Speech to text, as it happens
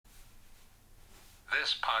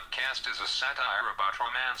This podcast is a satire about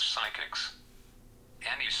romance psychics.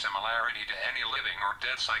 Any similarity to any living or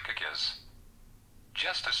dead psychic is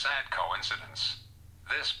just a sad coincidence.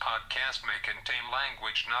 This podcast may contain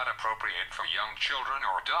language not appropriate for young children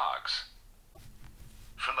or dogs.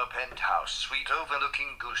 From a penthouse suite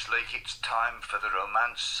overlooking Goose Lake, it's time for the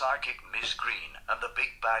romance psychic Miss Green and the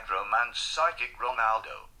big bad romance psychic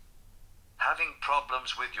Ronaldo. Having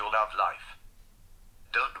problems with your love life?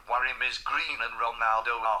 Don't worry, Miss Green and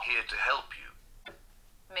Ronaldo are here to help you.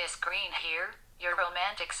 Miss Green here, your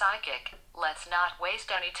romantic psychic. Let's not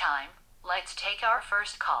waste any time. Let's take our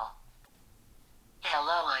first call.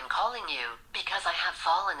 Hello, I'm calling you because I have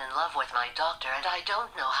fallen in love with my doctor and I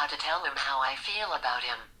don't know how to tell him how I feel about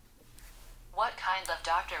him. What kind of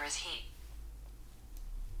doctor is he?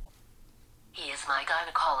 He is my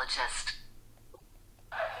gynecologist.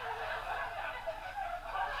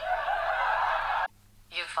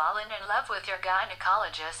 You've fallen in love with your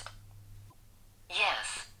gynecologist?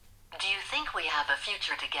 Yes. Do you think we have a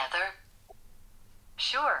future together?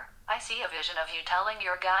 Sure. I see a vision of you telling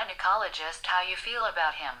your gynecologist how you feel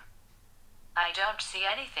about him. I don't see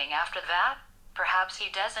anything after that. Perhaps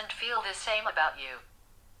he doesn't feel the same about you.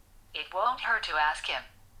 It won't hurt to ask him.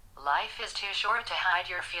 Life is too short to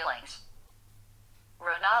hide your feelings.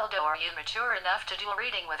 Ronaldo, are you mature enough to do a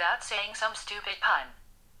reading without saying some stupid pun?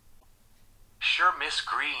 Sure, Miss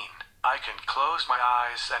Green. I can close my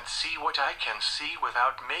eyes and see what I can see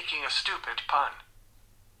without making a stupid pun.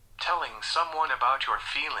 Telling someone about your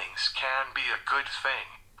feelings can be a good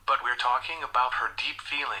thing, but we're talking about her deep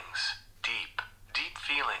feelings. Deep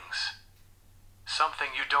feelings.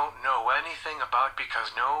 Something you don't know anything about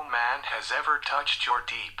because no man has ever touched your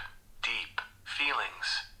deep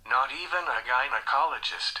feelings. Not even a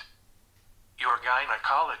gynecologist. Your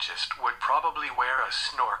gynecologist would probably wear a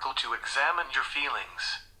snorkel to examine your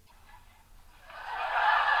feelings.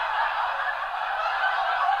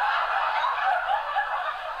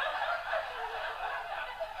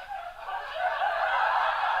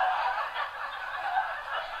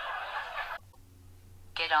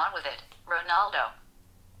 Get on with it, Ronaldo.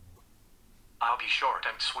 I'll be short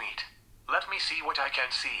and sweet. Let me see what I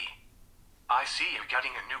can see. I see you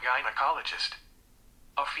getting a new gynecologist.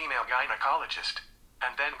 A female gynecologist.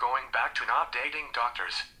 And then going back to not dating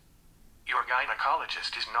doctors. Your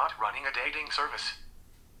gynecologist is not running a dating service.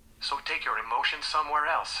 So take your emotions somewhere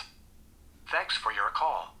else. Thanks for your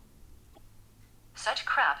call. Such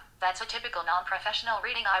crap. That's a typical non-professional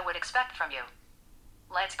reading I would expect from you.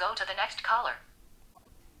 Let's go to the next caller.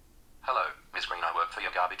 Hello, Miss Green, I work for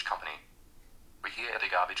your garbage company. We here at the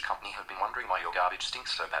garbage company have been wondering why your garbage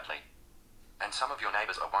stinks so badly. And some of your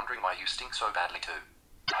neighbors are wondering why you stink so badly too.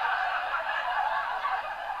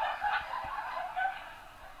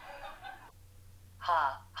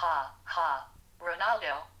 Ha.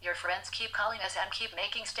 Ronaldo, your friends keep calling us and keep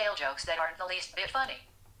making stale jokes that aren't the least bit funny.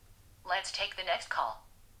 Let's take the next call.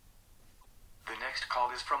 The next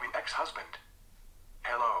call is from your ex-husband.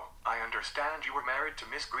 Hello, I understand you were married to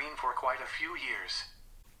Miss Green for quite a few years.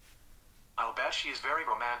 I'll bet she is very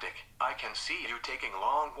romantic. I can see you taking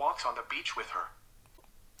long walks on the beach with her.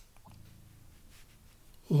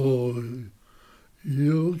 Oh,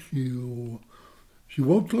 yes, she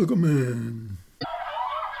walks like a man.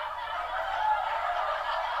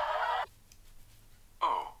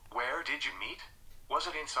 Oh, where did you meet? Was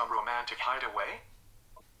it in some romantic hideaway?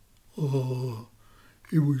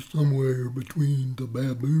 It was somewhere between the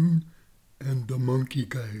baboon and the monkey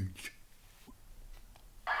cage.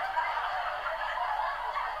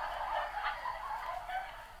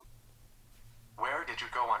 Where did you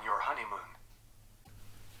go on your honeymoon?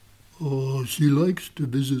 She likes to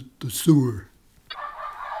visit the sewer.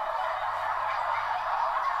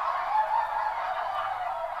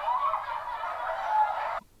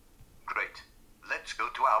 Great. Let's go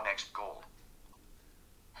to our next call.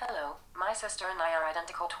 Hello, my sister and I are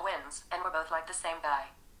identical twins, and we're both like the same guy.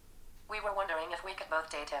 We were wondering if we could both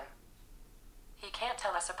date him. He can't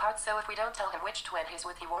tell us apart, so if we don't tell him which twin he's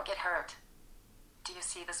with, he won't get hurt. Do you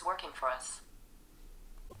see this working for us?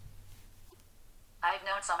 I've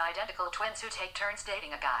known some identical twins who take turns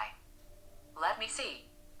dating a guy. Let me see.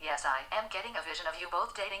 Yes, I am getting a vision of you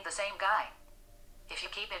both dating the same guy. If you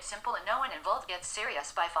keep it simple and no one involved gets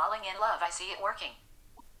serious by falling in love, I see it working.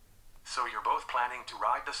 So you're both planning to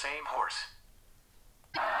ride the same horse.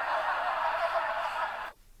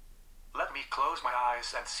 Let me close my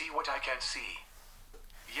eyes and see what I can see.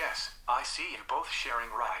 Yes, I see you both sharing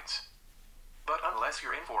rides. But unless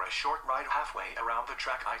you're in for a short ride halfway around the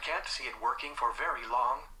track, I can't see it working for very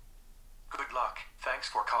long. Good luck. Thanks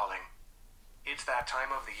for calling. It's that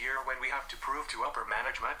time of the year when we have to prove to upper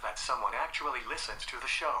management that someone actually listens to the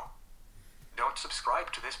show. Don't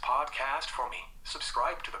subscribe to this podcast for me.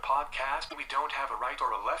 Subscribe to the podcast. We don't have a right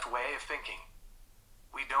or a left way of thinking.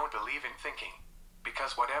 We don't believe in thinking.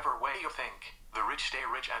 Because whatever way you think, the rich stay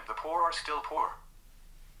rich and the poor are still poor.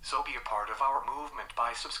 So be a part of our movement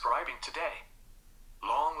by subscribing today.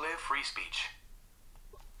 Long live free speech.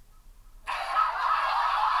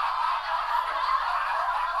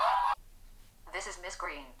 This is Miss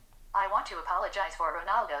Green. I want to apologize for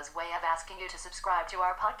Ronaldo's way of asking you to subscribe to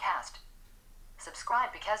our podcast. Subscribe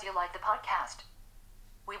because you like the podcast.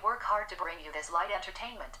 We work hard to bring you this light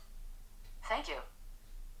entertainment. Thank you.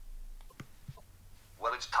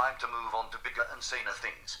 Well, it's time to move on to bigger and saner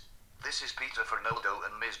things. This is Peter Fernaldo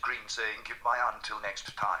and Ms. Green saying goodbye until next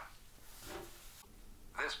time.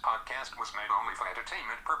 This podcast was made only for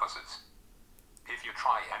entertainment purposes. If you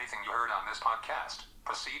try anything you heard on this podcast,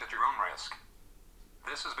 proceed at your own risk.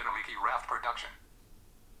 This has been a Leaky Raft production.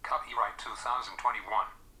 Copyright 2021.